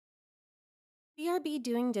BRB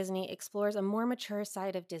Doing Disney explores a more mature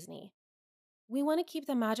side of Disney. We want to keep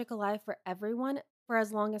the magic alive for everyone for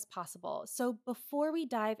as long as possible. So before we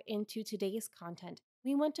dive into today's content,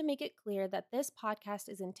 we want to make it clear that this podcast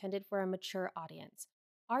is intended for a mature audience.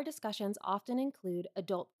 Our discussions often include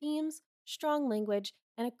adult themes, strong language,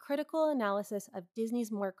 and a critical analysis of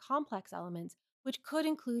Disney's more complex elements, which could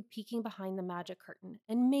include peeking behind the magic curtain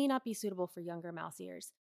and may not be suitable for younger mouse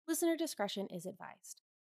ears. Listener discretion is advised.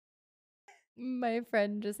 My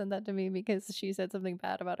friend just sent that to me because she said something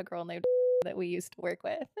bad about a girl named that we used to work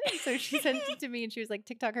with. So she sent it to me and she was like,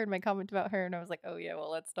 TikTok heard my comment about her. And I was like, oh yeah,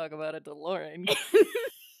 well, let's talk about it to Lauren.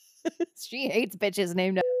 She hates bitches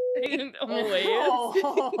named Always.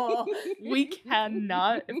 Oh. We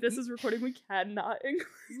cannot, if this is recording, we cannot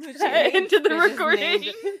include She that hates into the bitches recording.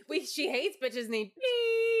 named- she hates bitches named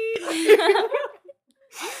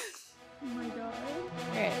Oh my god.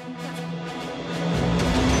 All right.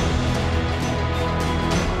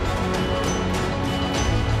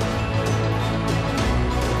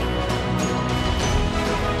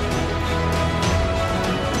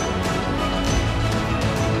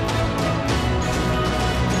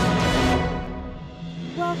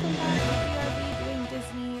 Welcome back to BRB Doing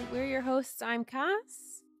Disney. We're your hosts. I'm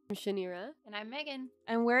Cass. I'm Shanira. And I'm Megan.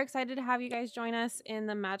 And we're excited to have you guys join us in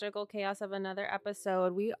the magical chaos of another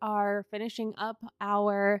episode. We are finishing up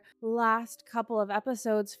our last couple of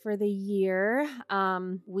episodes for the year.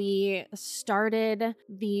 We started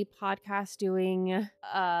the podcast doing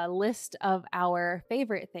a list of our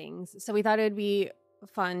favorite things. So we thought it would be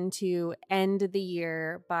fun to end the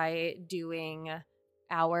year by doing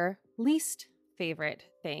our least favorite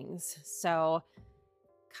things. So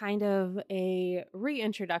kind of a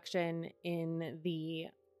reintroduction in the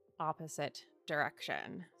opposite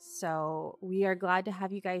direction. So we are glad to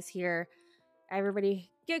have you guys here. Everybody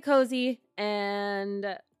get cozy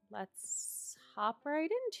and let's hop right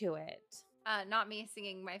into it. Not me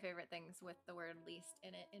singing my favorite things with the word least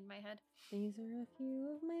in it in my head. These are a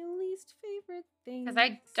few of my least favorite things. Because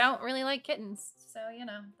I don't really like kittens. So, you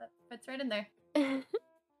know, that fits right in there.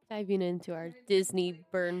 Diving into our Disney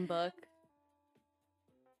burn book.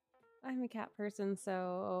 I'm a cat person,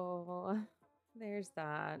 so there's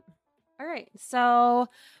that. All right, so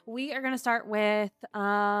we are going to start with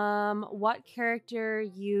what character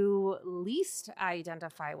you least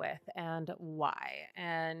identify with and why.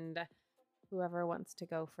 And whoever wants to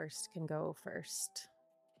go first can go first.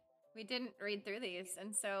 We didn't read through these,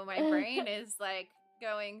 and so my brain is like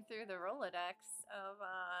going through the Rolodex of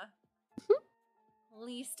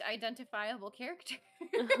least identifiable character.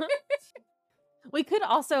 We could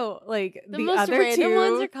also, like, The the most other random two.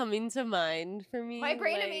 ones are coming to mind for me. My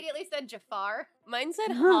brain like, immediately said Jafar. Mine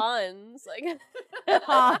said Hans. Like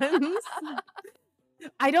Hans.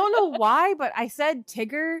 I don't know why, but I said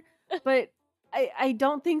Tigger, but I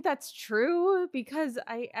don't think that's true because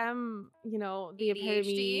I am, you know, the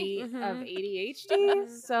epitome ADHD. of ADHD.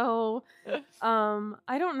 So,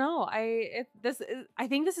 I don't know. I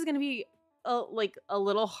think this is gonna be a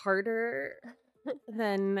little harder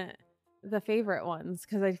than the favorite ones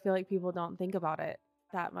because I feel like people don't think about it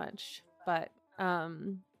that much. But I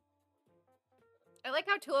like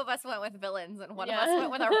how two of us went with villains and one of us Yeah.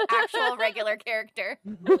 went with our actual regular character.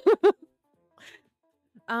 who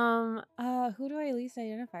do I least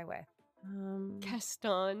identify with?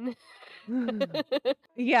 Gaston.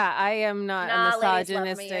 Yeah, I am not Nah, a ladies love me,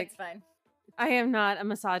 misogynistic. it's fine. I am not a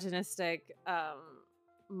misogynistic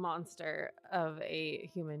monster of a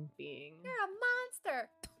human being. You're a monster.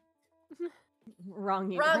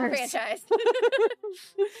 Wrong Wrong universe. franchise.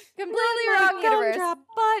 Completely wrong universe. Drop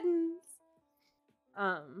buttons.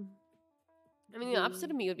 I mean, the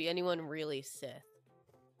opposite of me would be anyone really Sith.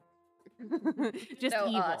 Just No,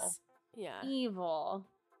 evil. us. Yeah. Evil.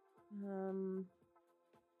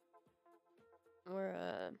 Or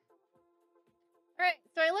All right,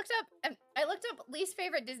 so I looked up least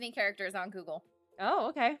favorite Disney characters on Google, Oh,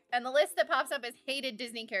 okay. and the list that pops up is hated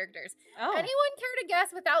Disney characters. Oh. Anyone care to guess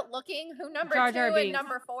without looking who number Jar 2 Jar and Binks.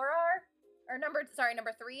 number 4 are? Or number 3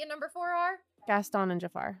 and number 4 are? Gaston and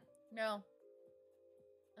Jafar. No.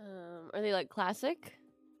 are they like classic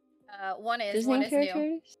One is Disney one is new.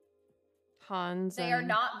 characters? Hans. They are and-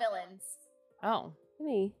 not villains, Oh.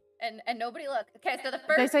 Really? and nobody look. Okay, so the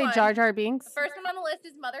first They say one, Jar Jar Binks. The first one on the list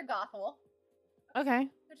is Mother Gothel, Okay.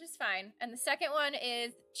 which is fine, and the second one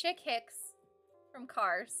is Chick Hicks from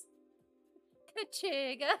Cars.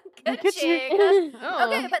 Kachiga, Kachiga. Oh.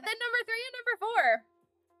 Okay, but then number 3 and number 4,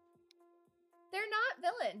 they're not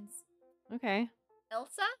villains. Okay.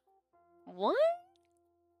 Elsa? What?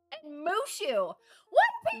 Mushu.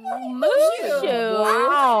 What people hate Mushu?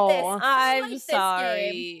 Wow. I'm this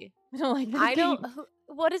sorry. I don't like that I don't. game.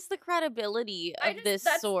 What is the credibility of this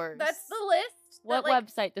source? That's the list. What that, like,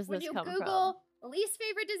 website does when this you come Google least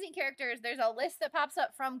favorite Disney characters, there's a list that pops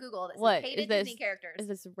up from Google that says What hated is this? Disney characters. Is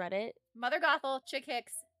this Reddit? Mother Gothel, Chick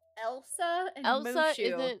Hicks, Elsa, and Elsa Mushu.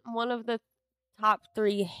 isn't one of the top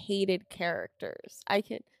 3 hated characters. I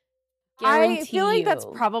can I guarantee feel like that's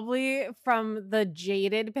you. probably from the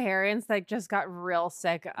jaded parents that just got real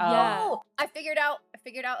sick of. Yeah. Oh, I figured out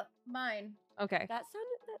mine. Okay. That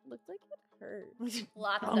looked like it hurt.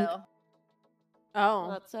 Lotso. Oh.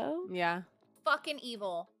 Not so. Yeah. Fucking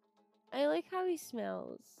evil. I like how he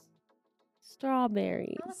smells.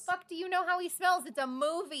 Strawberries. How the fuck do you know how he smells? It's a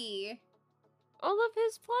movie. All of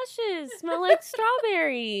his plushes smell like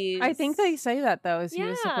strawberries. I think they say that though, is he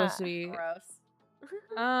was supposed to be. Gross.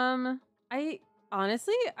 I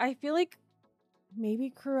honestly, I feel like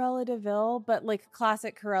maybe Cruella DeVille, but like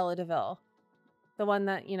classic Cruella DeVille. The one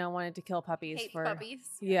that, wanted to kill puppies Hate for puppies.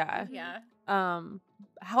 Yeah. Yeah.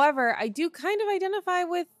 However, I do kind of identify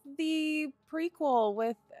with the prequel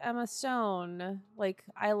with Emma Stone. Like,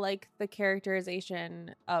 I like the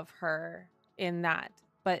characterization of her in that.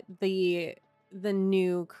 But the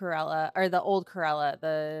new Cruella, or the old Cruella,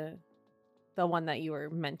 the one that you were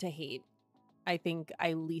meant to hate, I think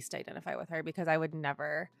I least identify with her because I would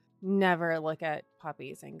never look at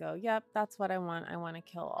puppies and go, yep, that's what I want. I want to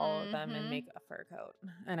kill all of them and make a fur coat.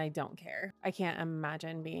 And I don't care. I can't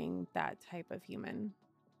imagine being that type of human.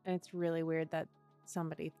 And it's really weird that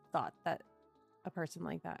somebody thought that a person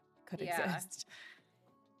like that could exist.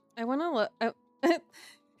 I want to look.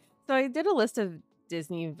 So I did a list of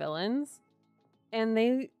Disney villains, and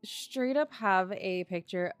they straight up have a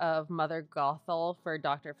picture of Mother Gothel for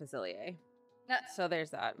Dr. Facilier. So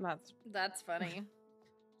there's that. That's funny.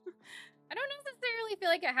 I don't necessarily feel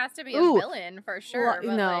like it has to be a Ooh. villain for sure.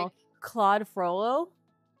 But no, like, Claude Frollo.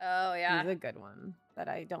 oh yeah. He's a good one that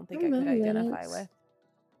I don't think I I could remember identify this. with.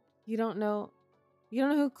 You don't know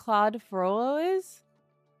who Claude Frollo is?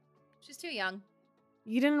 She's too young.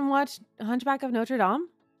 You didn't watch Hunchback of Notre Dame?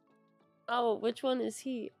 Oh, which one is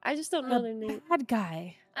he? I just don't know their The name. bad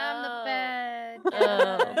guy. I'm the Oh. bad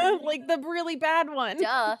Oh. guy. Like the really bad one.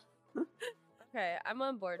 Duh. Okay, I'm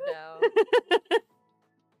on board now.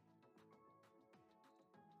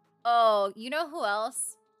 Oh, you know who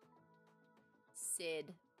else? Sid.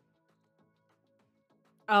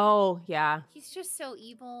 Oh, yeah. He's just so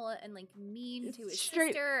evil and like mean It's to his straight-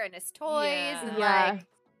 sister and his toys Yeah. and Yeah. like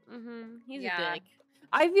He's Yeah. a dick.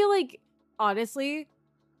 I feel like, honestly,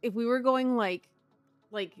 if we were going like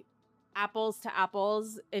apples to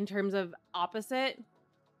apples in terms of opposite,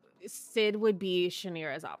 Sid would be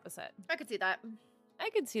Shanira's opposite. I could see that. I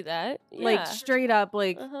could see that. Like Yeah. straight up,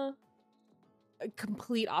 like Uh-huh. a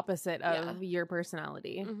complete opposite of your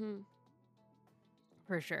personality. Mm-hmm.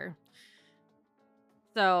 For sure.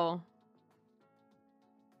 So,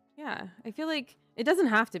 yeah, I feel like it doesn't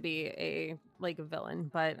have to be a villain,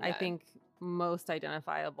 but I Yeah. think most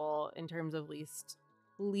identifiable in terms of least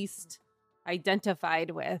identified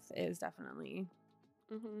with is definitely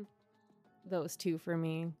Mm-hmm. those two for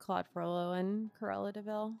me, Claude Frollo and Cruella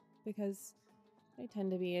DeVille, because I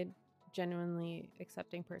tend to be a genuinely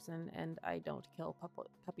accepting person and I don't kill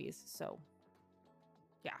puppies. So,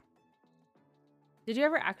 yeah. Did you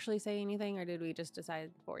ever actually say anything, or did we just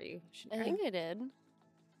decide for you? I think I did.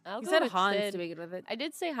 I'll You go said with Hans Sid. to begin with it. I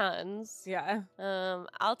did say Hans. Yeah.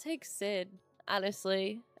 I'll take Sid.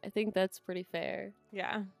 Honestly, I think that's pretty fair.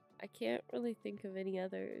 Yeah. I can't really think of any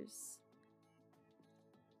others.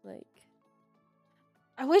 Like,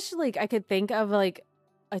 I wish I could think of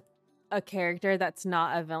a character that's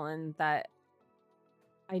not a villain that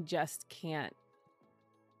I just can't.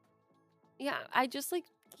 yeah, I just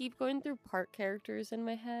keep going through part characters in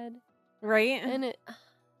my head, Right? and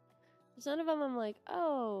there's none of them I'm like,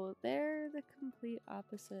 oh, they're the complete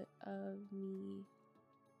opposite of me.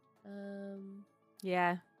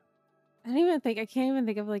 Yeah. I can't even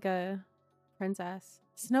think of a princess.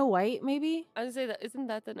 Snow White, maybe? I would say that isn't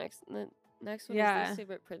that the next one Yeah. is the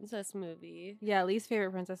favorite princess movie. Yeah, least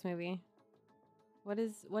favorite princess movie. What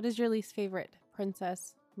is your least favorite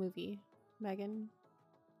princess movie, Megan?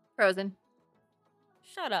 Frozen.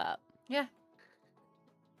 Shut up. Yeah.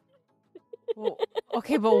 Well,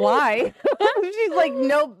 okay, but why? She's like,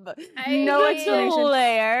 no I- explanation.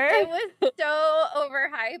 It was so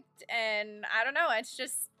overhyped, and I don't know. It's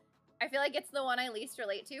just, I feel like it's the one I least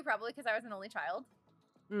relate to, probably because I was an only child.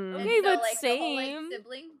 Mm. And Okay, but the whole, same.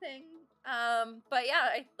 sibling thing. But yeah,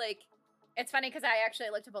 it's funny because I actually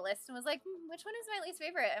looked up a list and was like, which one is my least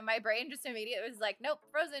favorite? And my brain just immediately was like, nope,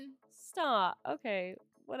 Frozen. Stop. Okay.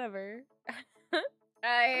 whatever.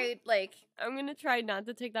 I like. I'm gonna try not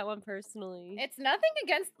to take that one personally. It's nothing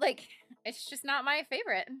against like. It's just not my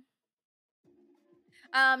favorite.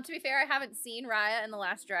 To be fair, I haven't seen Raya and the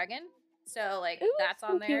Last Dragon, so like It was that's so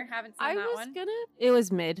on there. cute. Haven't seen I that was one. gonna. It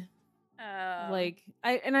was mid. Um,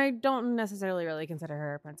 I don't necessarily really consider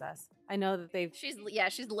her a princess. I know that they've she's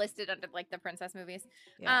listed under like the princess movies.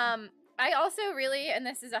 yeah. I also really, and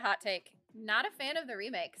this is a hot take, not a fan of the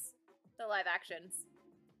remakes, the live actions.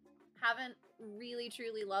 Haven't really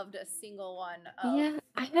truly loved a single one of Yeah,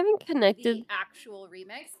 I haven't connected. the actual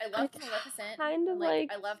remakes. I loved Maleficent. kind of and,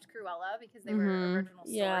 like- I loved Cruella because they were Mhm. original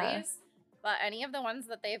Yeah. stories. But any of the ones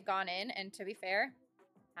that they've gone in, and to be fair,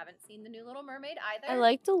 haven't seen the new Little Mermaid either. I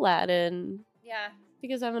liked Aladdin Yeah.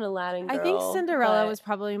 because I'm an Aladdin girl. I think Cinderella but, was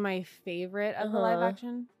probably my favorite of the live Uh-huh.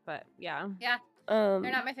 action, but yeah. Um,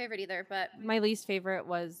 They're not my favorite either, but My least favorite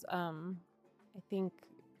was I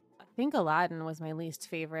think Aladdin was my least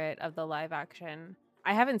favorite of the live action.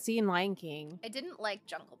 I haven't seen Lion King. I didn't like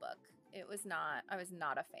Jungle Book. I was not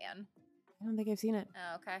a fan. I don't think I've seen it.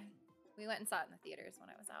 Oh, okay. We went and saw it in the theaters when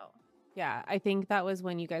I was out. Yeah, I think that was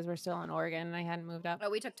when you guys were still in Oregon and I hadn't moved up. Oh,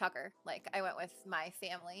 we took Tucker. Like I went with my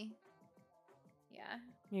family. Yeah.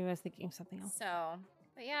 Maybe I was thinking of something else. So,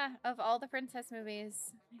 but yeah, of all the princess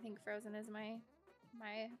movies, I think Frozen is my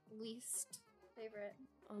least favorite.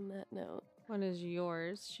 on that note, What is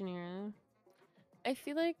yours, Shanira? I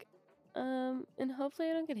feel like, and hopefully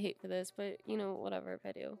I don't get hate for this, but you know, whatever if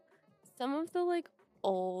I do. Some of the like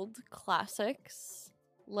old classics,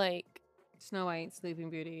 like Snow White, Sleeping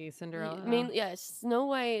Beauty, Cinderella. mainly, yeah, Snow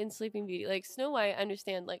White and Sleeping Beauty. Like Snow White, I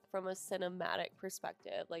understand like from a cinematic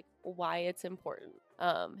perspective, like why it's important,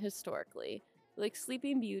 historically. Like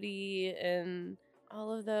Sleeping Beauty and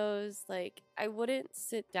all of those, like I wouldn't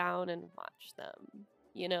sit down and watch them.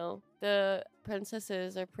 You know, the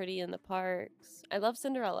princesses are pretty in the parks. I love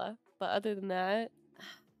Cinderella, but other than that,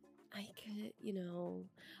 I could, you know.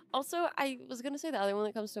 Also, I was gonna say the other one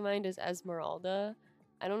that comes to mind is Esmeralda.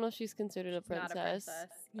 I don't know if she's considered a princess. Not a princess.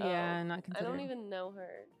 Yeah, not I considered. don't even know her.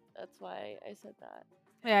 That's why I said that.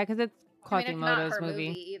 Yeah, because it's I mean, it's not Quasimodo's her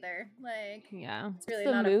movie. either. Like Yeah. it's really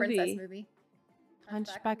the not a princess movie? movie.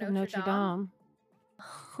 Hunchback of Notre Dame.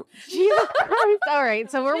 Jesus Christ. All right,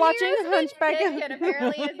 so we're watching Hunchback of And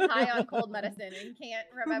apparently is high on cold medicine and can't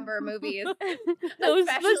remember movies. No,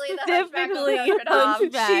 Especially the Hunchback of specifically Notre Dame.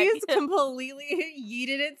 Hunchback. She's completely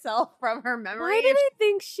yeeted itself from her memory. Why did I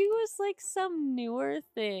think she was like some newer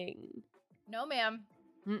thing? No, ma'am.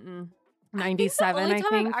 Mm-mm. The 97, only I time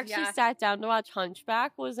think. I've actually Yeah. sat down to watch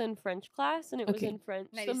Hunchback was in French class, and it was Okay. in French.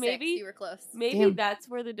 96. So maybe you were close. maybe Damn. that's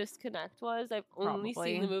where the disconnect was. I've only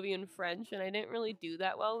Probably. seen the movie in French, and I didn't really do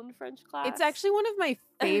that well in French class. It's actually one of my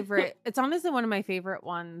favorite. It's honestly one of my favorite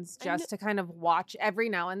ones, I kn- just to kind of watch every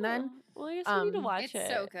now and then. Oh, well, I guess we need to watch It's it.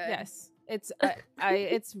 so good. Yes, it's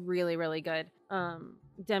it's really really good.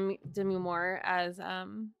 Demi Moore as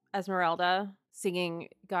Esmeralda singing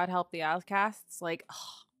 "God Help the Outcasts." Like,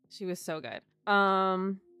 oh, she was so good.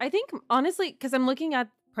 I think honestly, because I'm looking at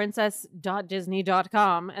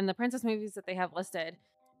princess.disney.com and the princess movies that they have listed,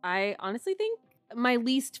 I honestly think my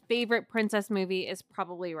least favorite princess movie is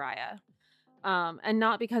probably Raya. And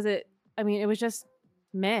not because it was just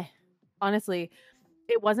meh. Honestly,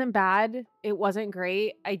 it wasn't bad. It wasn't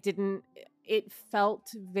great. It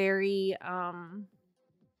felt very, I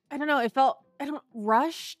don't know. It felt,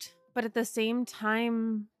 rushed, but at the same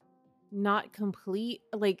time, not complete.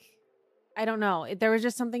 Like, I don't know. There was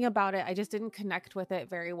just something about it. I just didn't connect with it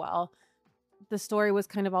very well. The story was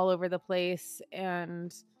kind of all over the place,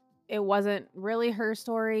 and it wasn't really her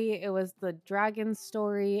story. It was the dragon's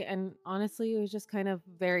story, and honestly, it was just kind of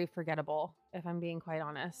very forgettable, if I'm being quite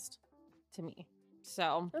honest, to me.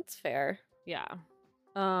 So, That's fair. yeah.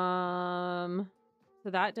 So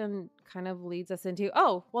that then kind of leads us into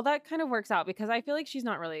that kind of works out because I feel like she's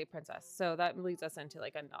not really a princess. So that leads us into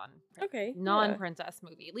like a Okay. non-princess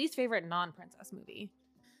movie. Least favorite non-princess movie.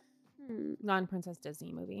 Hmm. Non-princess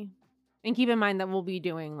Disney movie. And keep in mind that we'll be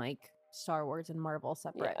doing like Star Wars and Marvel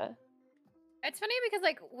separate. Yeah. It's funny because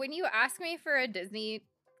like when you ask me for a Disney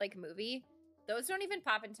like movie, those don't even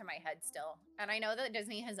pop into my head still. And I know that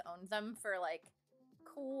Disney has owned them for like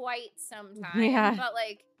quite some time. Yeah. But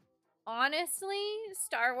like honestly,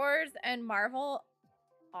 Star Wars and Marvel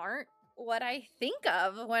aren't what I think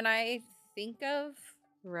of when I think of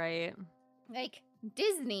Right. like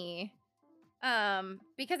Disney.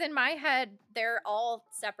 Because in my head they're all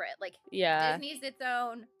separate. Like Yeah. Disney's its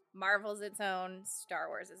own, Marvel's its own, Star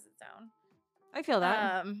Wars is its own. I feel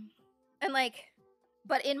that. And like,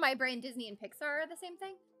 but in my brain, Disney and Pixar are the same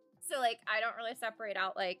thing. So like, I don't really separate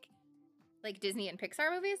out like Disney and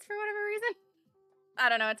Pixar movies for whatever reason. I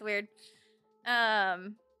don't know. It's weird.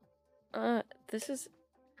 This is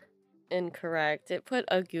incorrect. It put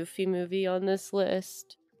a Goofy movie on this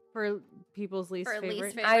list. For people's least For least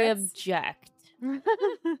favorite. favorite. I Favorites? object.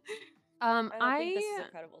 I think this is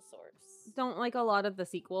a credible source. don't like a lot of the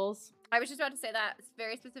sequels. I was just about to say that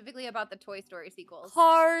very specifically about the Toy Story sequels.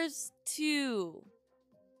 Cars 2.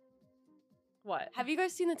 What? Have you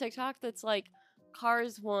guys seen the TikTok that's like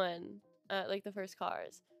Cars 1, like the first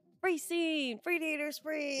Cars? Racing, Predator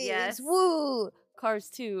Springs, Yes. woo! Cars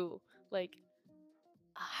 2, like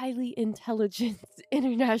a highly intelligent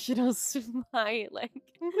international spy, like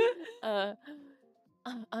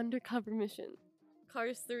undercover mission.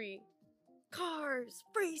 Cars 3, Cars,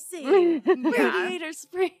 Racing, Radiator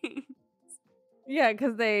Springs. Yeah,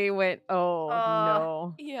 because they went, oh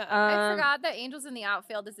no. Yeah. I forgot that Angels in the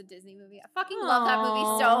Outfield is a Disney movie. I fucking love that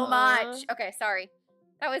movie so much. Okay, sorry.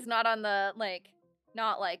 That was not on the,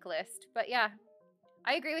 not like list. But yeah,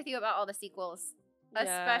 I agree with you about all the sequels. Yeah.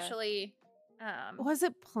 Especially, Was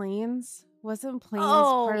it Planes? Wasn't Planes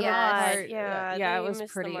Oh, part of yes. that part? Yeah, yeah, it they was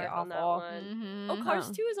missed the pretty mark on that awful. one. mhm. Oh, Cars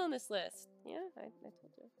Oh. 2 is on this list. Yeah, I told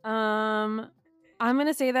you. I'm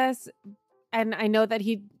gonna say this, and I know that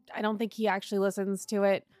I don't think he actually listens to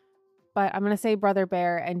it, but I'm gonna say Brother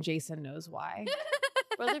Bear, and Jason knows why.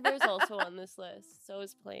 Brother Bear's also on this list. So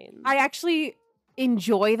is Planes. I actually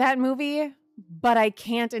enjoy that movie, but I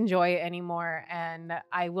can't enjoy it anymore, and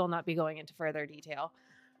I will not be going into further detail.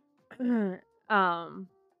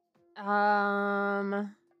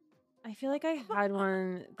 I feel like I had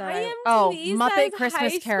one that IMDb Muppet says Christmas High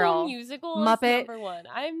School Carol. Musical Muppet- is number 1.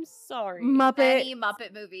 I'm sorry. Muppet. Any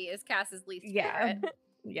Muppet movie is Cass's least Yeah. favorite.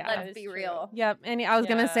 Yeah. That Let's is be true. real. Yep. And I was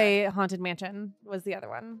gonna Yeah. say Haunted Mansion was the other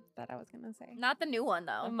one that I was gonna say. Not the new one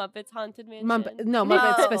The though. Muppets Haunted Mansion. Muppet No.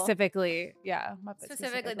 specifically. Yeah. Muppet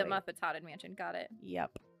Specifically the Muppets Haunted Mansion. Got it.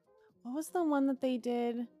 Yep. What was the one that they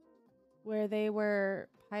did where they were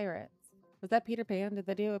pirates? Was that Peter Pan? Did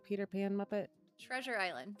they do a Peter Pan Muppet? Treasure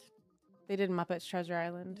Island. They did Muppets Treasure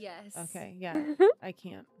Island. Yes. Okay. Yeah. I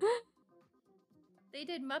can't. They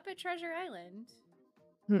did Muppet Treasure Island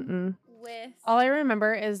Mm-mm. with. All I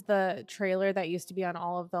remember is the trailer that used to be on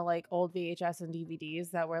all of the old VHS and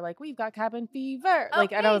DVDs that were like, "We've got cabin fever."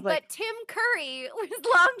 And I was like, but Tim Curry was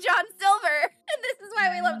Long John Silver, and this is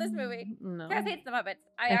why we love this movie. No. Cass hates the Muppets.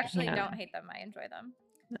 I I actually can't. don't hate them. I enjoy them.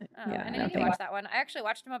 Yeah, and no I need to thanks. watch that one. I actually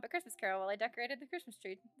watched a Muppet Christmas Carol while I decorated the Christmas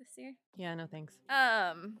tree this year. Yeah, no thanks.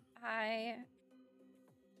 I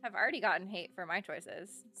have already gotten hate for my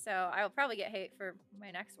choices, so I will probably get hate for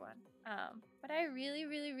my next one. But I really,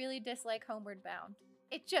 really, really dislike Homeward Bound.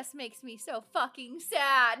 It just makes me so fucking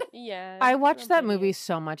sad. Yeah. I watched that don't blame movie you.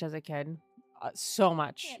 so much as a kid. So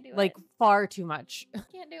much. Can't do Like it. far too much.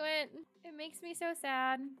 Can't do it. It makes me so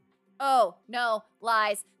sad. Oh, no,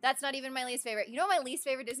 lies. That's not even my least favorite. You know what my least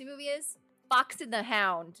favorite Disney movie is? Fox and the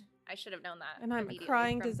Hound. I should have known that. And I'm a immediately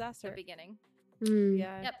crying from disaster. The beginning.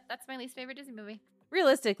 Yeah. Yep, that's my least favorite Disney movie.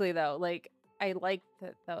 Realistically though, I like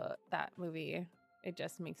that movie. It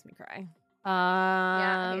just makes me cry.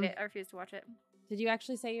 Yeah, I hate it. I refuse to watch it. Did you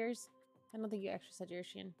actually say yours? I don't think you actually said yours,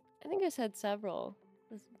 Sheen. I think I said several.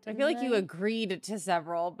 I feel like you Didn't I? agreed to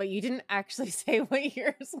several, but you didn't actually say what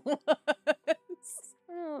yours was.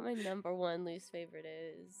 I don't know what my number 1 least favorite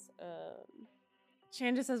is.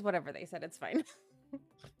 Shan just says whatever they said. It's fine.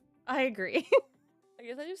 I agree. I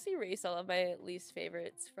guess I just erase all of my least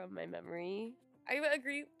favorites from my memory. I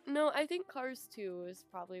agree. No, I think Cars 2 is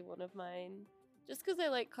probably one of mine. Just because I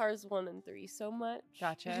like Cars 1 and 3 so much.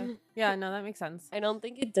 Gotcha. Yeah, no, that makes sense. I don't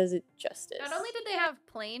think it does it justice. Not only did they have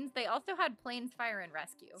planes, they also had Planes, Fire, and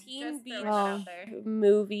Rescue. Teen Just Beach throwing that out there.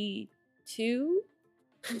 Movie 2?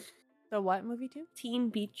 The what movie too? Teen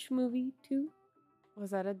Beach Movie 2?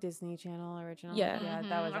 Was that a Disney Channel original? Yeah. Yeah,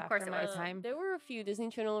 that was Of after course it my was. time. There were a few Disney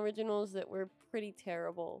Channel originals that were pretty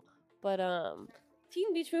terrible. But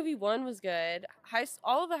Teen Beach Movie 1 was good.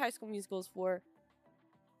 All of the High School Musicals were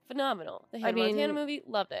phenomenal. The Hannah Montana mean- movie,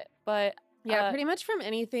 loved it. But Yeah, pretty much from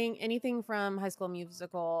anything from High School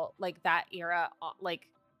Musical, like that era,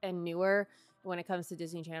 and newer. When it comes to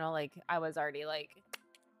Disney Channel, I was already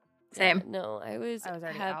Same. yeah, no, I was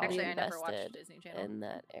already out. heavily Actually, I never watched invested Disney Channel. in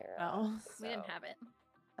that era. Oh. We didn't so, have it.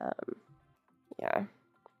 Yeah,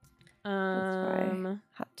 um,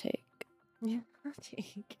 hot take. yeah, I'll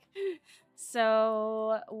take.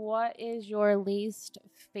 So, what is your least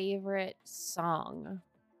favorite song?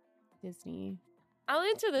 Disney. I'll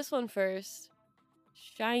answer this one first.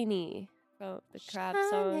 Shiny from the Crab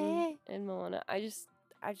song Shiny. in Moana. I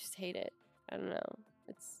just hate it. I don't know.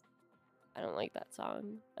 I don't like that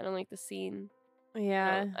song. I don't like the scene.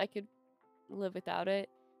 Yeah. I could live without it.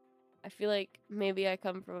 I feel like maybe I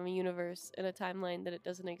come from a universe in a timeline that it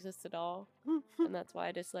doesn't exist at all, and that's why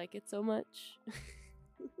I dislike it so much.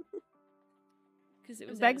 Because it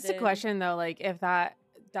was Begs the edited. question though, like if that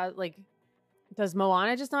does does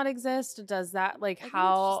Moana just not exist? Does that like I think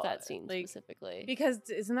how it's just that scene like specifically. because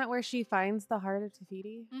isn't that where she finds the heart of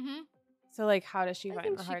Tafiti? Mm-hmm. So like how does she I find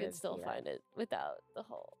think the she heart could of still Tafiti? find it without the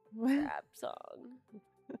whole What? rap song.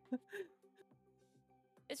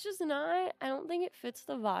 It's just not. I don't think it fits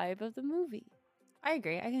the vibe of the movie. I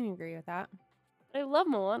agree. I can agree with that. I love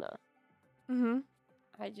Moana. Mm-hmm.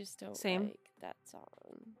 I just don't Same. like that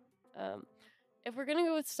song. If we're gonna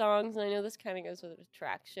go with songs, and I know this kind of goes with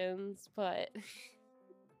attractions, but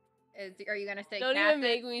Are you gonna say don't Cass's? even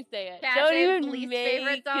make me say it. Cass's Don't even least make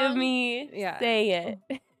favorite song? me Yeah. say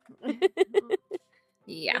it.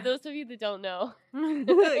 Yeah. For those of you that don't know,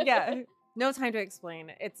 Yeah. No time to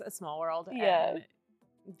explain. It's a small world. Yeah.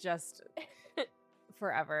 And just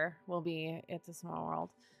forever will be It's a Small World.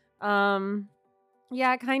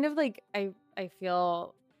 Yeah, kind of like I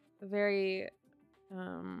feel very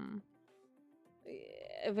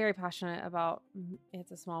very passionate about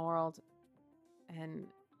It's a Small World, and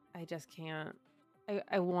I just can't.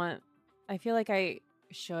 I feel like I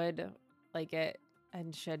should like it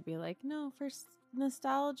and should be like, no, for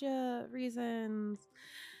nostalgia reasons.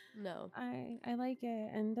 no. I like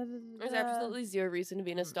it, and There's absolutely zero reason to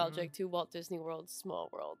be nostalgic to Walt Disney World's Small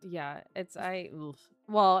World. yeah. It's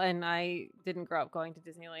well, and I didn't grow up going to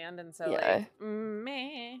Disneyland, and so Yeah. like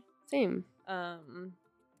meh. Same.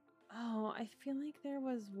 Oh, I feel like there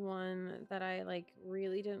was one that I like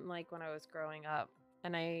really didn't like when I was growing up,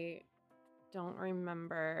 and I don't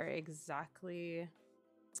remember exactly.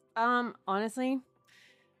 Honestly,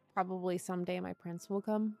 probably Someday My Prince Will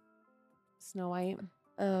Come. Snow White.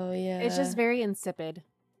 Oh yeah. It's just very insipid.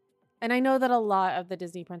 And I know that a lot of the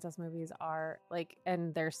Disney princess movies are like,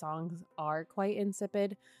 and their songs are quite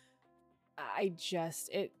insipid. I just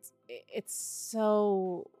it's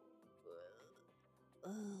so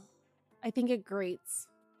I think it grates.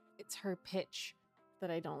 It's her pitch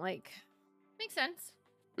that I don't like. Makes sense.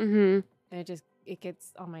 Mm-hmm. And it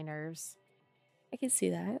gets on my nerves. I can see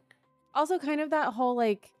that. Also kind of that whole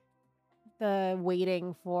like the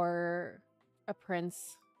waiting for a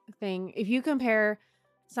prince thing. If you compare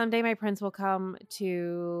Someday My Prince Will Come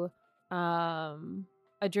to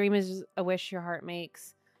A Dream Is a Wish Your Heart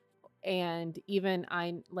Makes, and even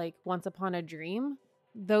I like Once Upon a Dream,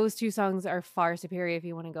 those two songs are far superior if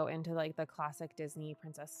you want to go into like the classic Disney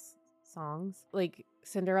princess songs. Like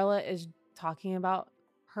Cinderella is talking about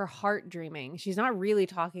her heart dreaming. She's not really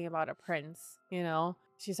talking about a prince, you know?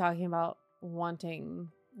 She's talking about wanting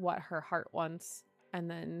what her heart wants. And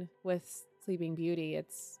then with Sleeping Beauty,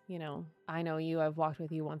 it's, you know, I know you, I've walked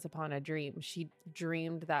with you once upon a dream. She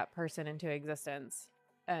dreamed that person into existence.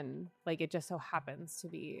 And like it just so happens to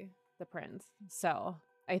be the prince. So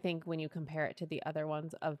I think when you compare it to the other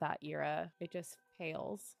ones of that era, it just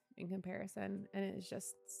pales in comparison. And it's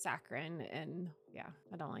just saccharine. And yeah,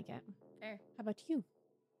 I don't like it. Fair. How about you?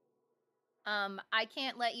 I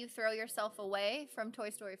Can't Let You Throw Yourself Away from Toy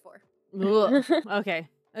Story 4. Ugh. Okay,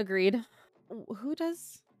 agreed. Who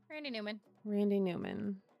does Randy Newman. Randy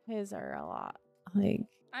Newman? His are a lot. Like,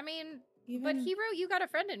 I mean, even but he wrote You Got a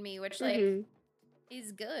Friend in Me, which like Mhm.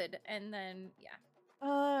 is good. And then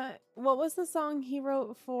yeah. what was the song he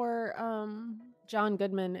wrote for John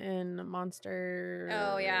Goodman in Monsters?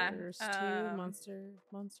 Oh, yeah. 2? Monsters.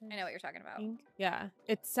 I know what you're talking about. Inc. Yeah,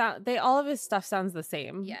 all of his stuff sounds the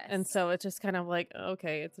same. Yes. and so it's just kind of like,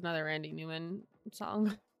 okay, it's another Randy Newman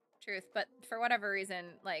song. Truth, but for whatever reason,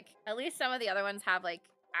 like at least some of the other ones have like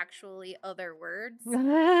actually other words.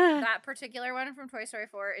 That particular one from Toy Story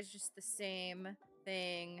 4 is just the same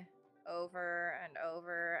thing over and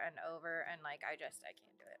over and over, and like I can't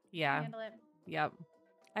do it. Yeah. Can't handle it. Yep.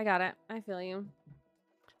 I got it. I feel you.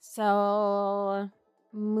 So,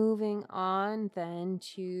 moving on then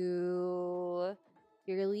to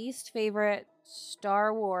your least favorite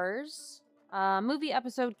Star Wars movie,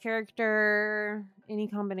 episode, character, any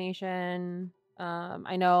combination.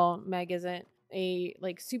 I know Meg isn't a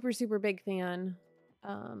like super big fan.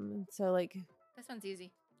 So like This one's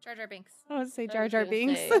easy. Jar Jar Binks. I would say I was Jar Jar gonna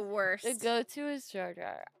Binks. say- The worst. The go-to is Jar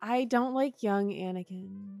Jar. I don't like young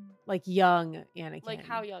Anakin. Like young Anakin. Like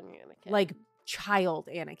how young Anakin? Like child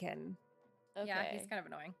Anakin. Okay. Yeah, he's kind of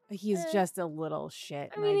annoying. He's Eh. just a little shit.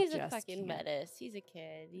 I and mean, he's a just fucking can't. menace. He's a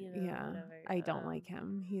kid. You know. Yeah, Whatever. I don't like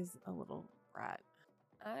him. He's a little brat.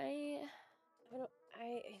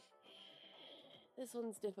 This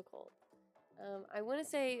one's difficult. I want to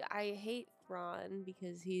say I hate Thrawn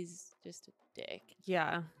because he's just a dick.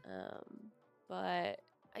 Yeah. But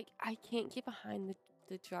I can't get behind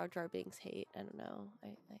the Jar Jar Binks hate. I don't know. I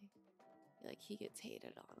feel like he gets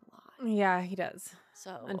hated on a lot. Yeah, he does.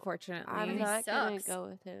 So Unfortunately, I'm he not gonna sucks. go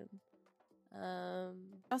with him. I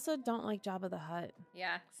also don't like Jabba the Hutt.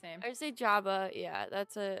 Yeah, same. I'd say Jabba. Yeah,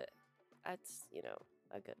 that's a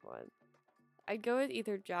good one. I'd go with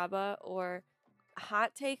either Jabba or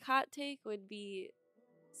hot take. Hot take would be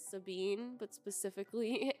Sabine, but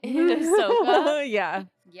specifically in Ahsoka. Yeah,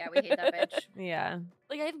 Yeah, we hate that bitch. yeah,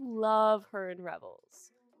 Like I love her in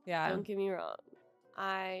Rebels. yeah. Don't get me wrong.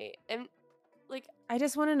 I am like, I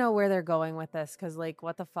just want to know where they're going with this, because like,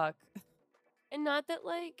 what the fuck? and not that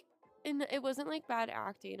like, and it wasn't like bad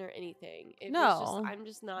acting or anything. It was No, just I'm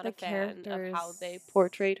just not the a fan of how they characters-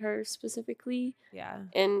 portrayed her specifically Yeah.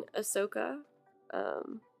 in Ahsoka.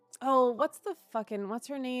 Oh, what's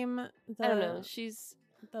her name? I don't know. She's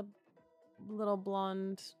The little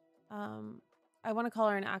blonde. I want to call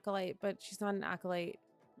her an acolyte, but she's not an acolyte.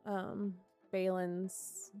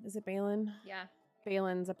 Balin's. Is it Balin? Yeah.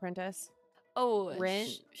 Balin's apprentice. Rin.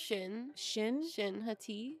 Shin. Shin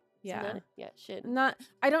Hati. Yeah. Yeah, Shin. Not.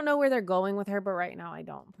 I don't know where they're going with her, but right now I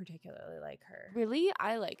don't particularly like her. Really?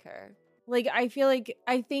 I like her. Like, I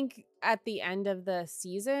think at the end of the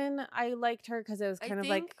season I liked her because it was kind of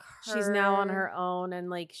like she's now on her own, and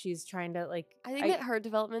like she's trying to like. I think that her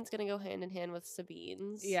development's gonna go hand in hand with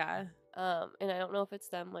Sabine's. Yeah. And I don't know if it's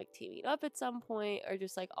them like teaming up at some point or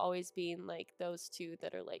just like always being like those two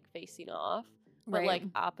that are like facing off, but Right. like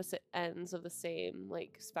opposite ends of the same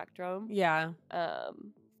like spectrum. Yeah.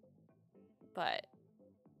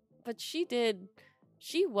 But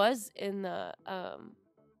she was in the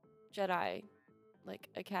Jedi like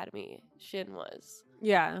Academy. Shin was.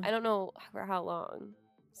 Yeah. I don't know for how long.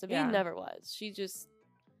 Sabine Yeah. never was. She's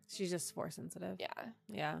just force sensitive. yeah.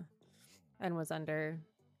 Yeah. And was under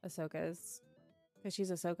Ahsoka's, because she's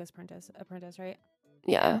Ahsoka's apprentice, right?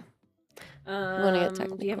 Yeah. Wanna get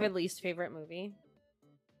Do you have a technical. least favorite movie?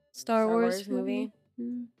 Star Wars Wars movie?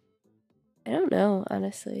 movie? I don't know,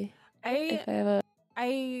 honestly. If I have a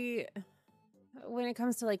I when it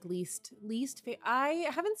comes to like I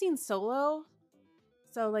haven't seen Solo,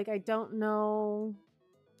 so like I don't know.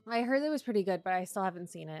 I heard it was pretty good, but I still haven't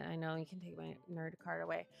seen it. I know you can take my nerd card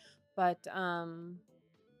away, but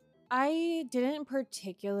I didn't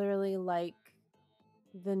particularly like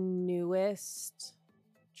the newest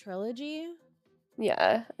trilogy.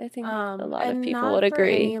 yeah, I think a lot of and people not would for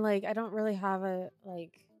agree. any, like, I don't really have a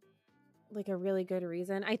like a really good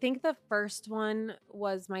reason. I think the first one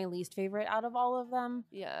was my least favorite out of all of them,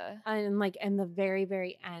 Yeah. and like in the very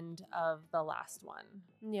very end of the last one.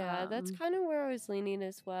 Yeah, that's Um, kind of where I was leaning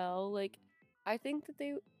as well. Like I think that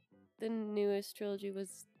the newest trilogy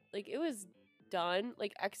was like it was done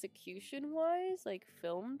like execution wise, like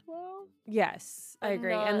filmed well. Yes, I but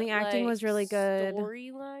agree, and the not, acting was like, really good.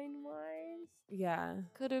 Storyline wise, Yeah.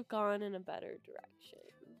 could have gone in a better direction.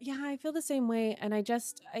 Yeah, I feel the same way, and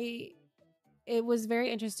it was very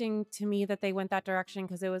interesting to me that they went that direction,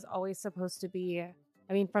 because it was always supposed to be,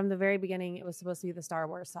 I mean, from the very beginning it was supposed to be the Star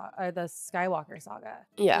Wars or the Skywalker saga.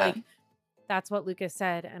 Yeah. Like, that's what Lucas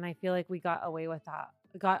said, and I feel like we got away with that.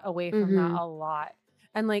 Got away from that a lot.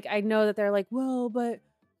 And like, I know that they're like, well, but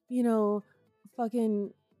you know,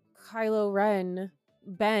 fucking Kylo Ren,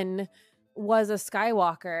 Ben was a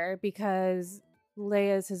Skywalker because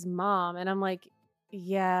Leia's his mom, and I'm like,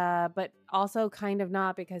 yeah, but also kind of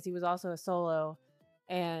not, because he was also a Solo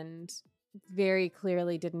and very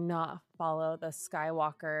clearly did not follow the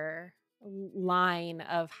Skywalker line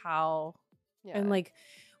of how, Yeah. and like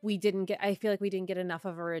I feel like we didn't get enough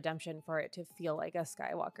of a redemption for it to feel like a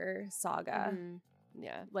Skywalker saga Mhm.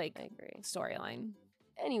 Yeah, like I agree. storyline.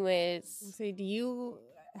 Anyways, So do you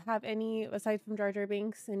have any, aside from Jar Jar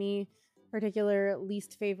Binks, any particular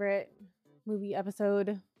least favorite movie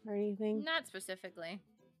episode or anything? Not specifically.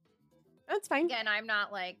 That's fine. Again, I'm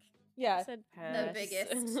not like, I Yeah. said the pass.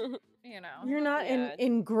 biggest. you know. You're not Yeah.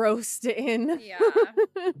 engrossed in. Yeah.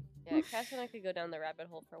 Yeah, Cass and I could go down the rabbit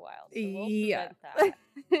hole for a while, so we'll Yeah. prevent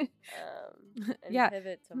that. And Yeah.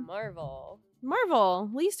 pivot to Marvel. Marvel,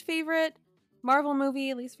 least favorite Marvel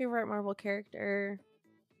movie, least favorite Marvel character.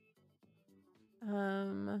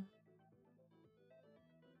 I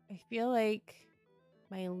feel like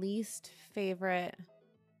my least favorite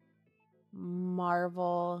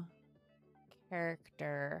Marvel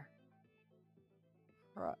character.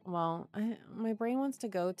 Well, my brain wants to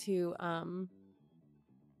go to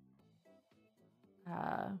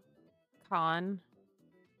Khan,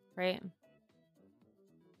 right?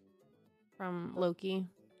 From Loki,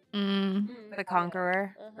 the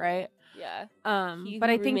Conqueror, Uh-huh. right? Yeah. He But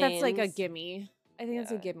I who think that's like a remains. gimme. I think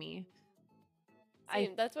that's a Yeah. gimme.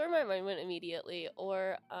 Same. That's where my mind went immediately.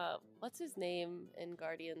 Or what's his name in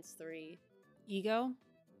Guardians 3? Ego,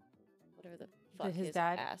 Whatever the fuck his his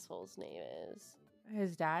dad? asshole's name is.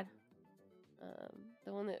 his dad.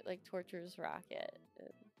 The one that like tortures Rocket.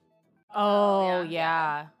 Oh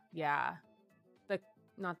yeah. yeah. The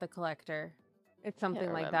not the collector. It's something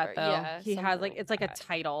Can't like that remember. though. Yeah, He has something like like it's like a that.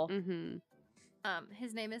 title. Mm-hmm.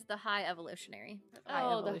 His name is the High Evolutionary. High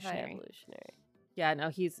Oh, the High Evolutionary. Evolutionary. Yeah, no,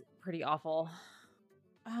 he's pretty awful.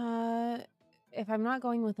 If I'm not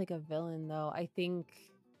going with like a villain though, I think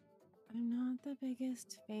I'm not the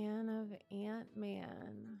biggest fan of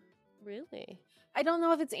Ant-Man. Really? I don't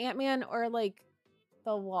know if it's Ant-Man or like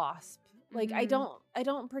the Wasp. Like I Mhm.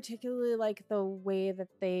 don't particularly like the way that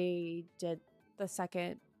they did the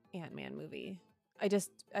second Ant-Man movie. I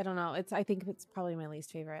don't know. I think it's probably my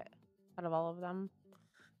least favorite out of all of them.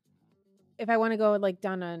 If I want to go like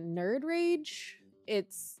down a nerd rage,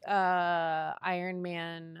 it's Iron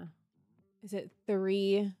Man. Is it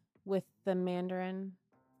 3 with the Mandarin?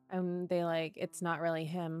 And they like it's not really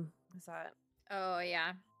him. Is that? Oh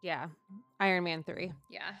yeah, Yeah. Iron Man 3.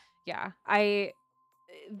 yeah. Yeah.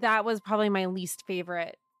 That was probably my least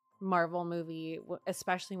favorite Marvel movie,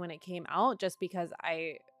 especially when it came out, just because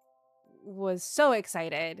I was so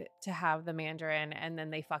excited to have the Mandarin and then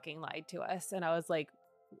they fucking lied to us. And I was like,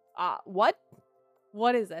 what?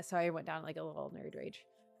 What is this? So I went down like a little nerd rage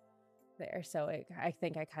there. So I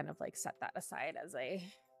think I kind of like set that aside as a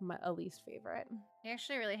least favorite. I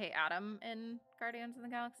actually really hate Adam in Guardians of the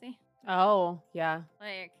Galaxy. Oh, yeah.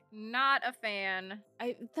 Like, not a fan.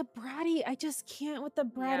 I just can't with the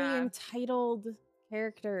bratty Yeah. entitled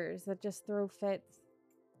characters that just throw fits.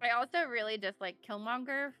 I also really dislike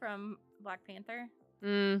Killmonger from Black Panther.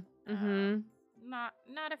 Mm-hmm. Not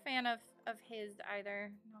a fan of his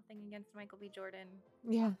either. Nothing against Michael B. Jordan,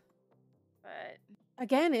 Yeah. but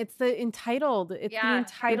Again, it's the entitled. It's the yeah,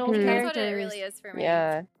 entitled Mhm. characters. that's what it really is for me.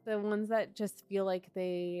 Yeah. The ones that just feel like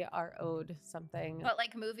they are owed something. But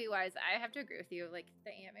like movie wise, I have to agree with you. Like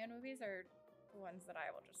the Ant-Man movies are the ones that I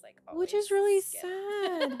will just like Which always is really skip.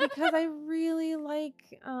 sad because I really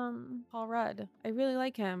like Paul Rudd. I really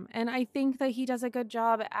like him. And I think that he does a good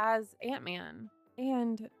job as Ant-Man.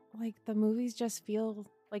 And like the movies just feel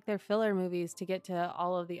like they're filler movies to get to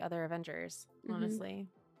all of the other Avengers, Mhm. honestly.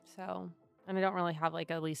 So, and I don't really have like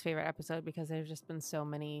a least favorite episode because there's just been so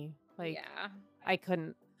many. Like yeah, I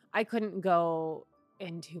couldn't go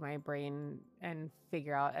into my brain and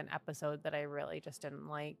figure out an episode that I really just didn't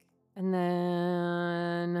like. And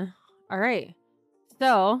then all right.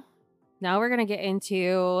 So, now we're going to get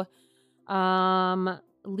into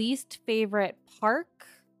least favorite park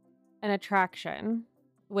and attraction,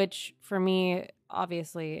 which for me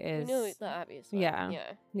obviously We is know the obvious one. yeah.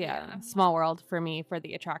 Yeah. Yeah. Small World for me for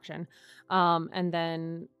the attraction.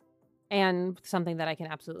 And something that I can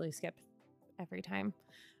absolutely skip every time.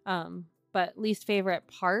 But least favorite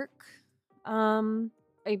park, I'm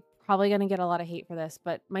probably gonna get a lot of hate for this,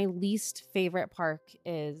 but my least favorite park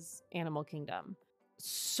is Animal Kingdom,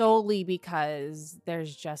 solely because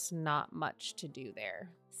there's just not much to do there.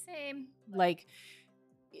 same. Like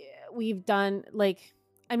we've done like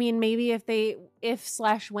I mean maybe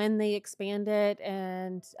when they expand it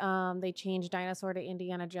and they change dinosaur to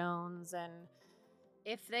Indiana Jones and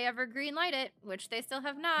If they ever greenlight it, which they still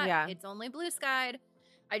have not, Yeah. it's only blue skied.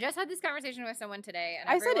 I just had this conversation with someone today, and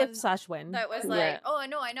I said everyone if/when. that was Yeah. like, "Oh, I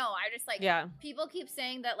know." I just like, Yeah. people keep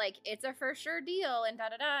saying that like it's a for sure deal and da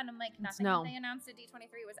da da, and I'm like, nothing no. that they announced at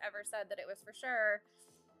D23 was ever said that it was for sure.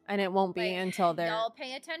 And it won't be Like, until they're y'all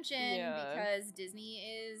pay attention Yeah. because Disney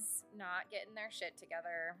is not getting their shit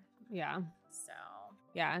together. yeah. So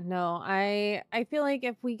Yeah, no, I feel like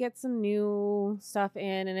if we get some new stuff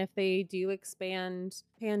in and if they do expand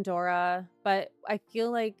Pandora, but I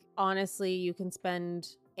feel like honestly you can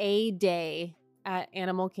spend a day at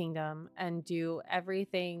Animal Kingdom and do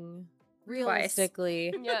everything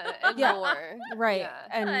realistically. Yeah, and Yeah. more. Right.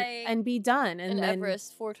 Yeah. Like- And be done. And then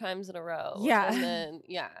Everest 4 times in a row. Yeah. And then,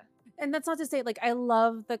 yeah. and that's not to say like I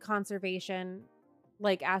love the conservation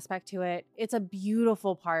like aspect to it. It's a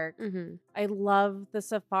beautiful park. Mm-hmm. I love the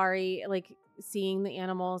safari, like seeing the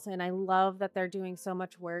animals, and I love that they're doing so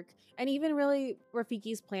much work. And even really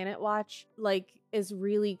Rafiki's Planet Watch like is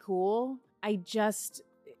really cool.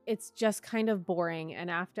 It's just kind of boring. And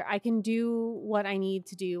after I can do what I need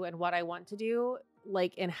to do and what I want to do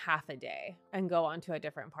like in half a day and go on to a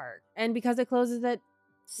different park. And because it closes at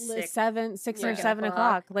 6 or Yeah. 7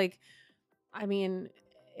 o'clock, like I mean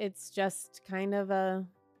it's just kind of a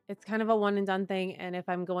one and done thing. And if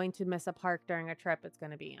I'm going to miss a park during a trip, it's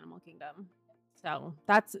going to be Animal Kingdom. So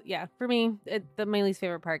that's for me my least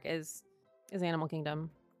favorite park is Animal Kingdom.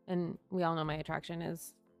 And we all know my attraction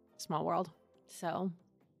is Small World. So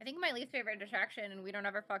I think my least favorite attraction, and we don't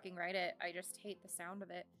ever fucking ride it, I just hate the sound of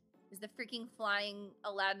it, is the freaking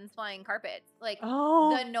Aladdin's flying carpets. Like,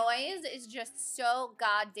 the noise is just so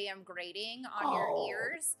goddamn grating on your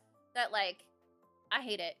ears that, like, I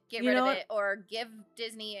hate it. Get rid of it, or give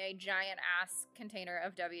Disney a giant ass container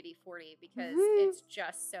of WD-40 because it's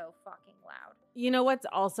just so fucking loud. You know what's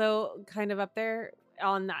also kind of up there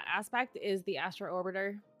on that aspect is the Astro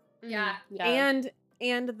Orbiter. Yeah. And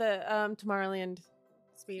the Tomorrowland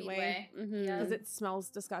Speedway. Yeah. Because it smells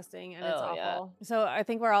disgusting and it's Oh, awful. yeah. So I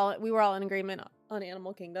think we were all in agreement on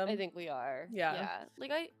Animal Kingdom. I think we are. Yeah.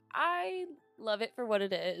 Like I love it for what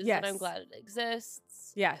it is. Yes. And I'm glad it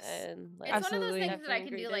exists. Yes. And like, It's one of those Absolutely. things that I can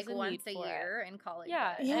definitely do agree like there's a once need a for it. year and call it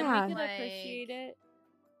Yeah. good. Yeah. And we can Like- appreciate it.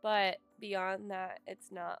 But beyond that,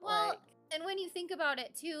 it's not Well, like and when you think about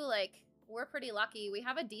it too, like, we're pretty lucky. We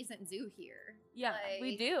have a decent zoo here. yeah,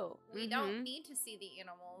 we Like, do. We Mhm. don't need to see the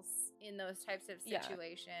animals in those types of Yeah.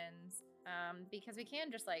 situations because we can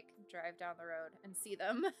just like drive down the road and see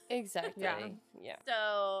them. Exactly. Yeah. Yeah.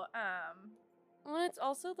 So, Well, it's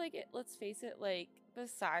also like let's face it, like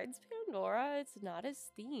besides Pandora, it's not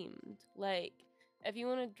as themed. Like if you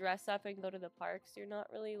want to dress up and go to the parks, you're not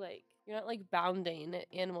bounding at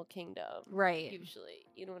Animal Kingdom. Right. Usually.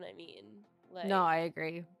 You know what I mean? Like No, I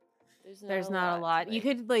agree. there's There's not a lot. to You it.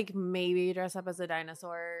 could like maybe dress up as a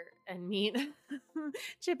dinosaur and meet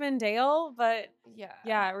Chip and Dale, but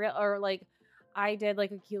Yeah. or like I did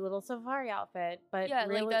like a cute little safari outfit, but Yeah,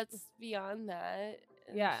 really, like that's beyond that.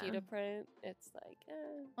 And Yeah. Cheetah print, it's like,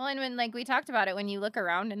 well, and when like we talked about it, when you look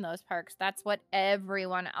around in those parks, that's what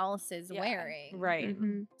everyone else is Yeah. wearing. right.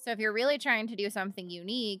 mhm. So if you're really trying to do something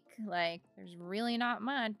unique, like there's really not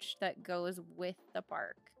much that goes with the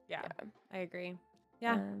park. Yeah, I agree.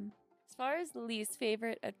 Yeah. As far as least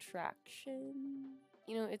favorite attraction,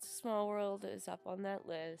 It's a Small World is up on that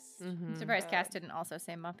list. I'm Mhm. surprised Cass didn't also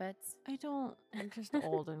say Muppets. I don't. I'm just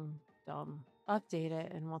old and dumb. Update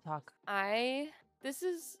it and we'll talk. This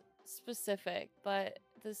is specific, but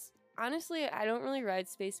honestly, I don't really ride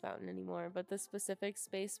Space Mountain anymore, but the specific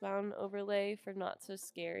Space Mountain overlay for Not So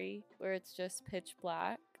Scary, where it's just pitch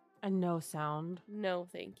black. And no sound. No,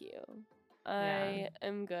 thank you. Yeah. I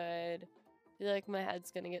am good. I feel like my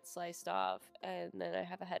head's gonna get sliced off, and then I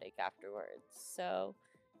have a headache afterwards. So,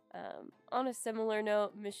 on a similar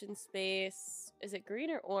note, Mission Space, is it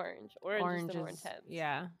green or orange? Orange is the more intense.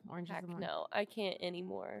 Yeah, orange Heck is the more. no, I can't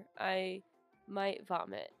anymore. I might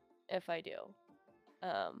vomit if I do.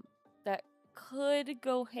 That could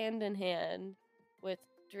go hand in hand with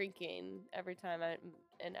drinking every time I'm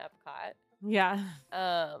in Epcot.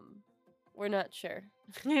 Yeah. We're not sure.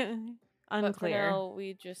 But for Unclear. now,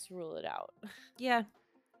 we just rule it out. Yeah.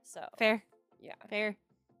 So Fair. yeah. Fair.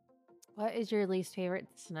 What is your least favorite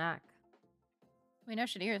snack? We know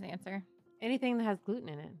Shadir's answer. Anything that has gluten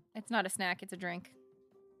in it. It's not a snack, it's a drink.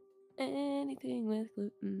 Anything with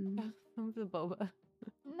gluten. The boba.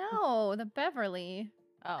 No, the Beverly.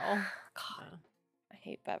 Oh. God, I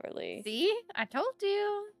hate Beverly. See? I told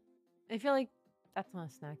you. I feel like that's not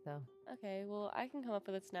a snack though. Okay, well, I can come up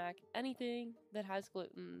with a snack. Anything that has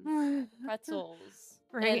gluten. Pretzels.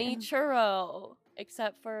 Any churro.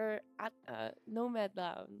 Except for at Nomad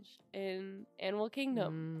Lounge in Animal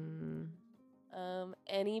Kingdom.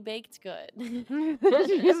 Any baked good. This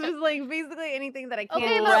is like basically anything that I can't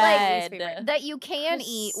Okay, eat. but, like, Least favorite. That you can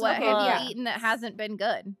eat. What have Croissants. you eaten that hasn't been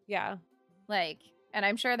good? Yeah. Like, and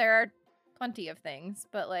I'm sure there are plenty of things,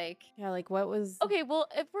 but like, Yeah, like what was Okay, well,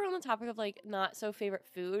 if we're on the topic of like not so favorite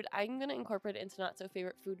food, I'm gonna incorporate it into not so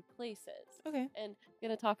favorite food places. Okay. And I'm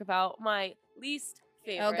gonna talk about my least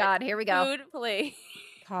favorite oh God, here we go. food place.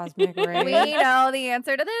 Cosmic Ray? We know the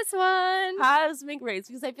answer to this one. Cosmic Rays,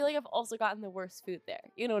 because I feel like I've also gotten the worst food there.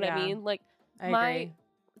 You know what Yeah. I mean? Like I my agree.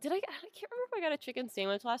 I can't remember if I got a chicken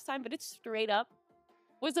sandwich last time, but it straight up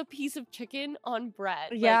was a piece of chicken on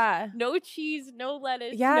bread. Like, Yeah. no cheese, no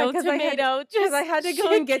lettuce, Yeah, no 'cause I had- tomato. Because I had to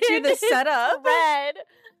go and get you the chicken and setup. bread.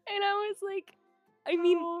 And I was like, I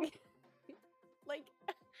mean, Oh. like,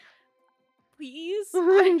 please,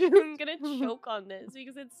 I'm I'm gonna choke on this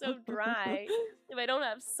because it's so dry. If I don't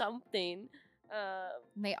have something,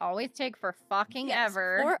 They always take for fucking yes,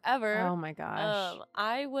 ever. forever. Oh my gosh.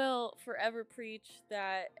 I will forever preach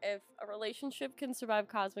that if a relationship can survive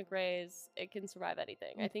cosmic rays, it can survive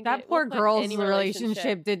anything. I think that it will poor put girl's any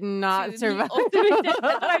relationship did not to the survive. ultimate depth.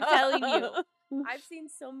 That's what I'm telling you. I've seen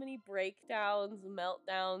so many breakdowns,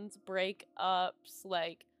 meltdowns, breakups.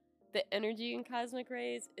 Like the energy in cosmic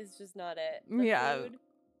rays is just not it. The Yeah. food,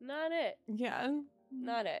 not it. Yeah.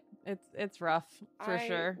 Not it. It's rough for I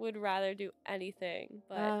sure. would rather do anything,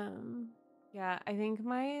 but Yeah, I think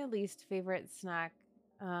my least favorite snack,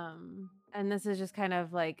 and this is just kind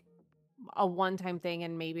of like a one-time thing,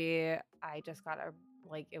 and maybe I just got a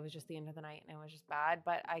like it was just the end of the night and it was just bad.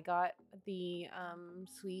 But I got the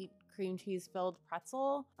sweet cream cheese filled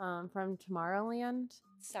pretzel from Tomorrowland.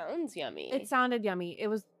 Sounds yummy. It sounded yummy. It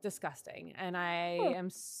was disgusting, and I am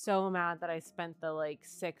so mad that I spent the like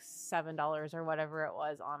 $6-7 or whatever it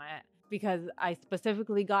was on it, because I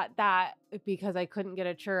specifically got that because I couldn't get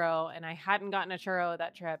a churro, and I hadn't gotten a churro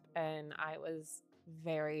that trip, and I was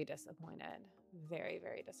very disappointed. Very,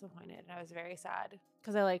 very disappointed. And I was very sad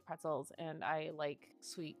because I like pretzels and I like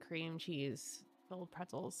sweet cream cheese filled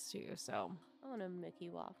pretzels too. So I want a Mickey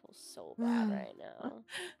waffle so bad right now.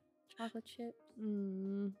 Chocolate chips.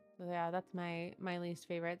 So yeah, that's my least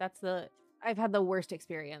favorite. I've had the worst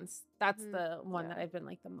experience. That's the one that I've been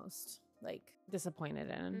like the most like disappointed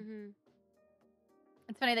in.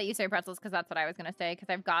 It's funny that you say pretzels because that's what I was going to say, because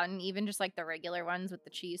I've gotten even just like the regular ones with the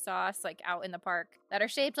cheese sauce like out in the park that are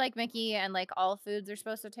shaped like Mickey, and like all foods are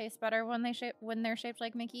supposed to taste better when they're shaped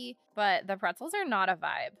like Mickey, but the pretzels are not a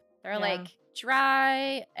vibe. They're like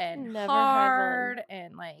dry and Never had hard one.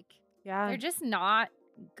 and like Yeah. they're just not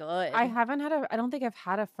good. I don't think I've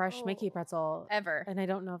had a fresh Mickey pretzel ever. and I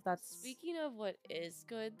don't know if that's Speaking of what is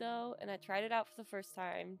good though, and I tried it out for the first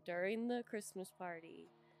time during the Christmas party.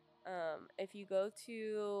 If you go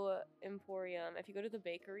to Emporium, if you go to the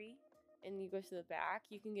bakery and you go to the back,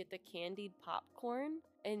 you can get the candied popcorn,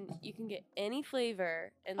 and you can get any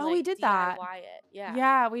flavor and Oh, like we did DIY that. it. Yeah.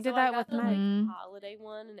 Yeah, we did So I that got with the mine. like holiday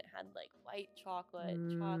one, and it had like white chocolate,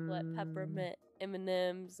 peppermint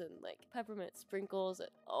M&Ms, and like peppermint sprinkles. And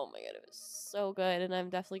oh my god, it was so good. And I'm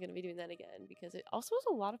definitely gonna be doing that again because it also was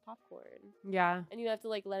a lot of popcorn, Yeah. and you have to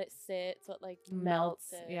like let it sit so it like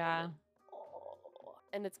melts. Yeah.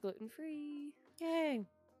 And it's gluten free. Yay.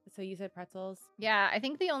 So you said pretzels? Yeah, I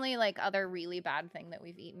think the only like other really bad thing that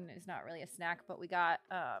we've eaten is not really a snack, but we got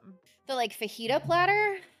the like fajita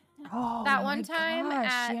platter Oh, that my one time gosh,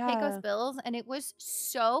 at yeah. Pecos Bills, and it was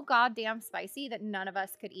so goddamn spicy that none of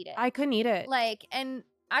us could eat it. I couldn't eat it. Like, and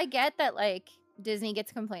I get that like Disney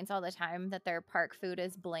gets complaints all the time that their park food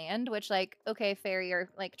is bland, which like, okay, fair, you're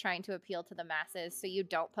like trying to appeal to the masses, so you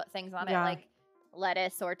don't put things on it Yeah. like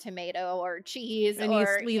lettuce or tomato or cheese, and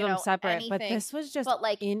or you leave them separate. anything. But this was just But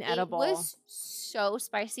like inedible. it was so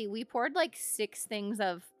spicy. We poured like 6 things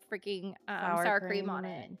of freaking sour cream on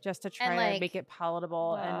it just to try And, to like, make it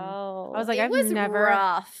palatable. And Wow. I was like, it I've was never.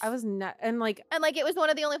 rough. I was not, and like And like it was one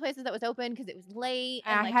of the only places that was open because it was late.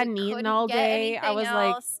 And, I like, hadn't we eaten couldn't all get day. I anything was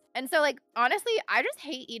like, else. And so like honestly, I just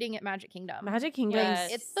hate eating at Magic Kingdom. Magic Kingdom.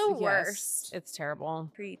 Yes. It's the worst. It's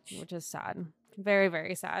terrible, Preach. which is sad. Very,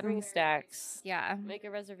 very sad. Bring stacks. Yeah. Make a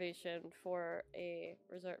reservation for a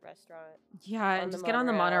resort restaurant Yeah, on and the just get on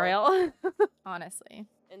the monorail. monorail. Honestly.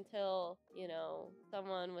 until, you know,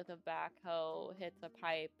 someone with a backhoe hits a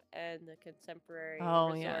pipe and the contemporary Oh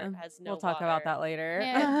resort yeah, has no we'll talk about water. that later.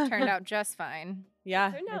 Yeah, it turned out just fine.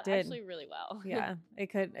 Yeah, Turned it out did. actually really well. Yeah,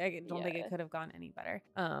 it could. I don't think Yeah. it could have gone any better.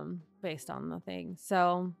 Based on the thing.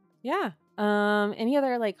 So yeah. Any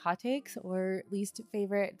other like hot takes or least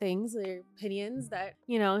favorite things or opinions that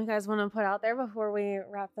you guys want to put out there before we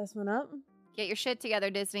wrap this one up? Get your shit together,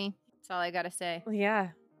 Disney. That's all I gotta say. Yeah,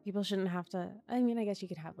 people shouldn't have to. I mean, I guess you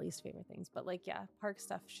could have least favorite things, but like, yeah, park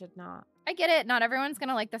stuff should not. I get it. Not everyone's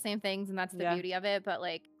gonna like the same things, and that's the Yeah. beauty of it. But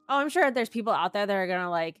like, Oh, I'm sure there's people out there that are gonna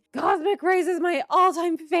like Cosmic Race is my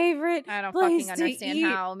all-time favorite. I don't place fucking to understand eat.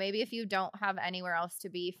 how. Maybe if you don't have anywhere else to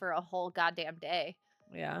be for a whole goddamn day,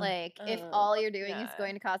 Yeah, like if Uh, all you're doing is yeah.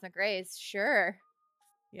 going to Cosmic Race, sure.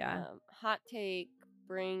 yeah. Hot take: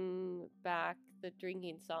 bring back the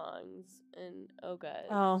drinking songs and Ogas.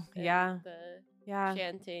 Oh, and yeah. the Yeah.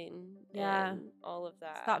 chanting. Yeah. and all of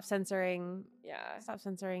that. Stop censoring. Yeah. Stop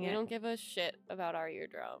censoring We it. don't give a shit about our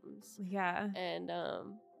eardrums. Yeah. And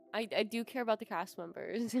I do care about the cast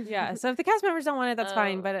members. Yeah. So if the cast members don't want it, that's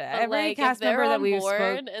fine. But every like, cast if they're member that on we've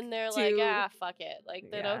board spoke and they're like, to- ah, fuck it, like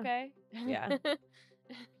then Yeah. okay. Yeah.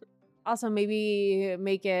 Also, maybe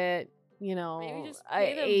make it, Maybe just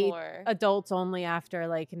pay them eight more. adults only after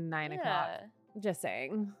like 9 o'clock. Yeah. Just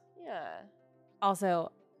saying. Yeah.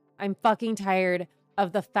 Also, I'm fucking tired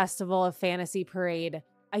of the Festival of Fantasy Parade.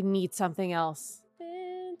 I need something else.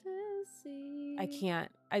 Fantasy. I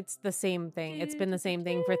can't. It's the same thing. It's been the same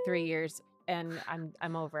thing for 3 years, and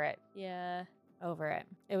I'm over it. Yeah. Over it.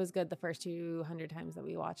 It was good the first 200 times that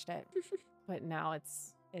we watched it, but now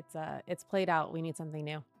it's played out. We need something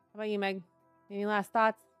new. How about you, Meg? Any last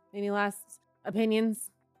thoughts? Any last opinions?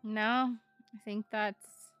 No, I think that's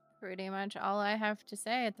pretty much all I have to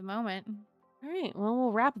say at the moment. All right. Well,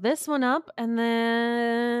 we'll wrap this one up and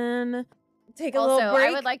then take a Also, little break.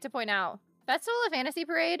 I would like to point out Festival of Fantasy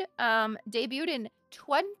Parade debuted in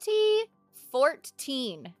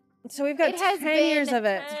 2014. So we've got It has 10 years been of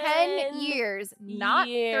it. 10 years, not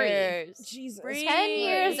 3. Jesus. 10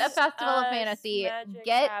 years of Breathe Festival of us, Fantasy. magic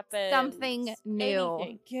Get happens. something new.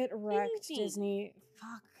 Anything. Get wrecked, Anything. Disney.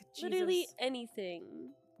 Fuck. Literally Jesus. anything.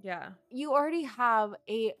 Yeah. You already have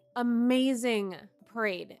a amazing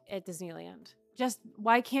parade at Disneyland. Just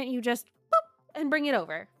why can't you just boop and bring it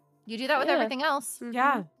over? You do that with Yeah. everything else.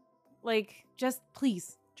 Yeah. Like just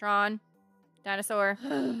please. Tron, dinosaur.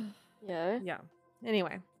 Yeah. Yeah.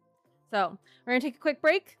 Anyway. So, we're going to take a quick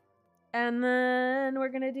break and then we're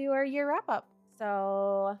going to do our year wrap up.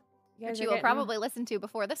 So, you guys Which are you will getting- probably listen to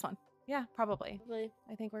before this one. Yeah, probably. Probably.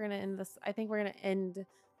 I think we're going to end this. I think we're going to end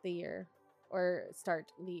the year or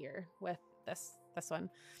start the year with this one.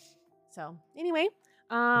 So, anyway,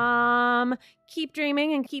 keep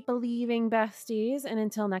dreaming and keep believing, besties. And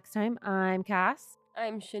until next time, I'm Cass.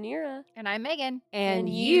 I'm Shanira. And I'm Megan. And And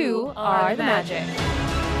you you are are the the magic.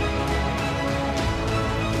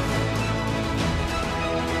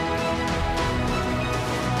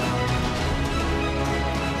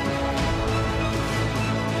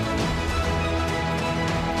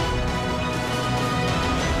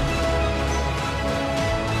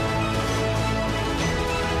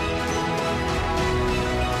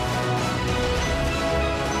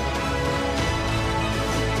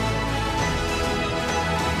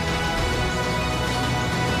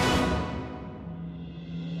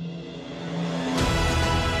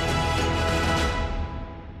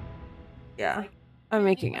 Yeah. I'm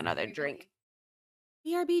making another drink.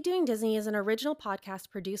 BRB Doing Disney is an original podcast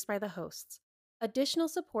produced by the hosts. Additional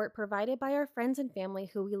support provided by our friends and family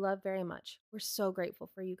who we love very much. We're so grateful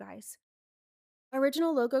for you guys.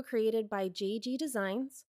 Original logo created by JG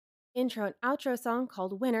Designs. Intro and outro song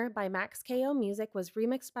called Winner by Max KO Music was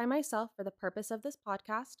remixed by myself for the purpose of this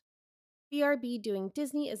podcast. BRB Doing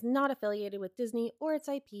Disney is not affiliated with Disney or its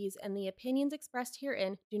IPs, and the opinions expressed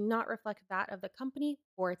herein do not reflect that of the company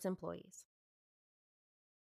or its employees.